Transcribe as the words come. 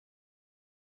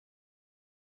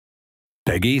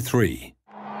Peggy 3.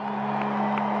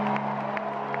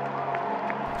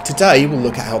 Today we'll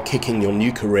look at how kicking your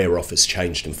new career off has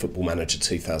changed in Football Manager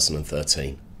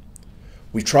 2013.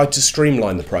 We've tried to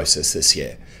streamline the process this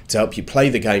year to help you play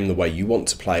the game the way you want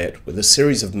to play it, with a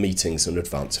series of meetings in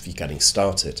advance of you getting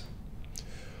started.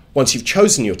 Once you've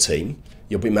chosen your team,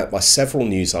 you'll be met by several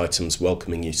news items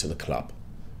welcoming you to the club.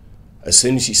 As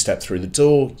soon as you step through the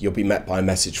door, you'll be met by a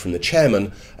message from the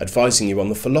chairman advising you on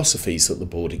the philosophies that the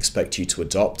board expect you to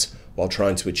adopt while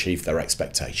trying to achieve their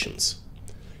expectations.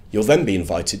 You'll then be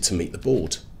invited to meet the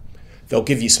board. They'll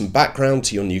give you some background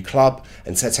to your new club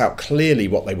and set out clearly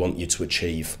what they want you to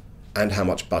achieve and how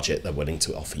much budget they're willing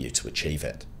to offer you to achieve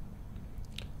it.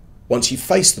 Once you've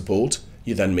faced the board,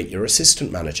 you then meet your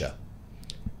assistant manager.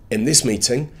 In this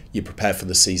meeting, you prepare for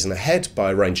the season ahead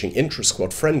by arranging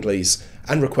intra-squad friendlies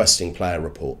and requesting player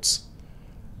reports.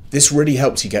 This really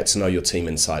helps you get to know your team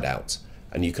inside out,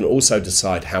 and you can also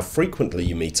decide how frequently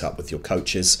you meet up with your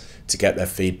coaches to get their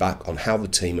feedback on how the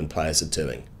team and players are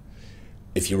doing.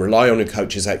 If you rely on your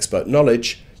coach's expert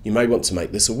knowledge, you may want to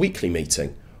make this a weekly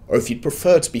meeting, or if you'd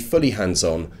prefer to be fully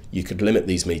hands-on, you could limit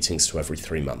these meetings to every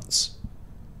 3 months.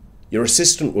 Your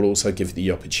assistant will also give you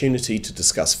the opportunity to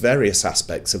discuss various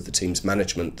aspects of the team's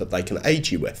management that they can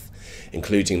aid you with,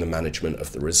 including the management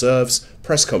of the reserves,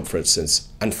 press conferences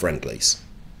and friendlies.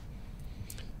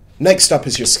 Next up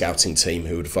is your scouting team,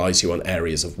 who advise you on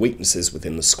areas of weaknesses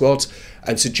within the squad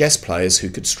and suggest players who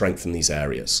could strengthen these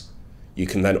areas. You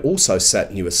can then also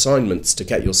set new assignments to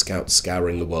get your scouts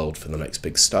scouring the world for the next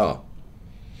big star.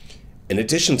 In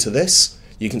addition to this,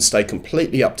 you can stay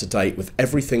completely up to date with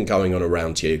everything going on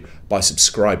around you by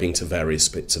subscribing to various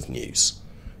bits of news.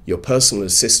 Your personal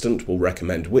assistant will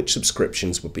recommend which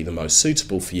subscriptions would be the most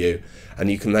suitable for you, and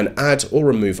you can then add or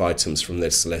remove items from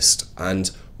this list,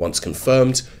 and once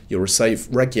confirmed, you'll receive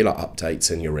regular updates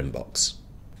in your inbox.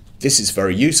 This is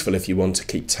very useful if you want to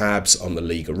keep tabs on the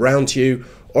league around you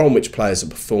or on which players are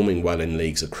performing well in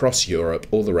leagues across Europe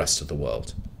or the rest of the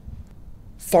world.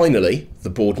 Finally, the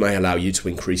board may allow you to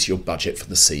increase your budget for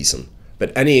the season,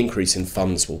 but any increase in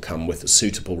funds will come with a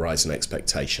suitable rise in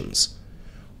expectations.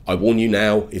 I warn you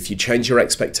now, if you change your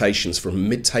expectations from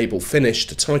mid-table finish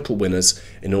to title winners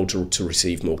in order to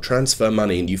receive more transfer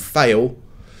money and you fail,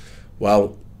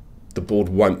 well, the board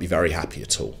won't be very happy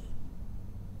at all.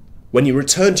 When you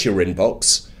return to your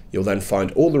inbox, you'll then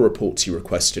find all the reports you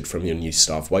requested from your new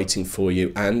staff waiting for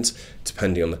you, and,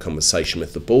 depending on the conversation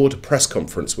with the board, a press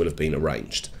conference will have been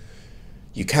arranged.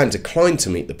 You can decline to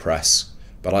meet the press,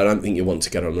 but I don't think you want to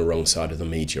get on the wrong side of the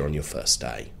media on your first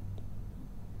day.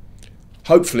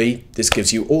 Hopefully, this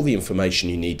gives you all the information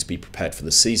you need to be prepared for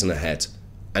the season ahead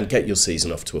and get your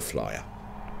season off to a flyer.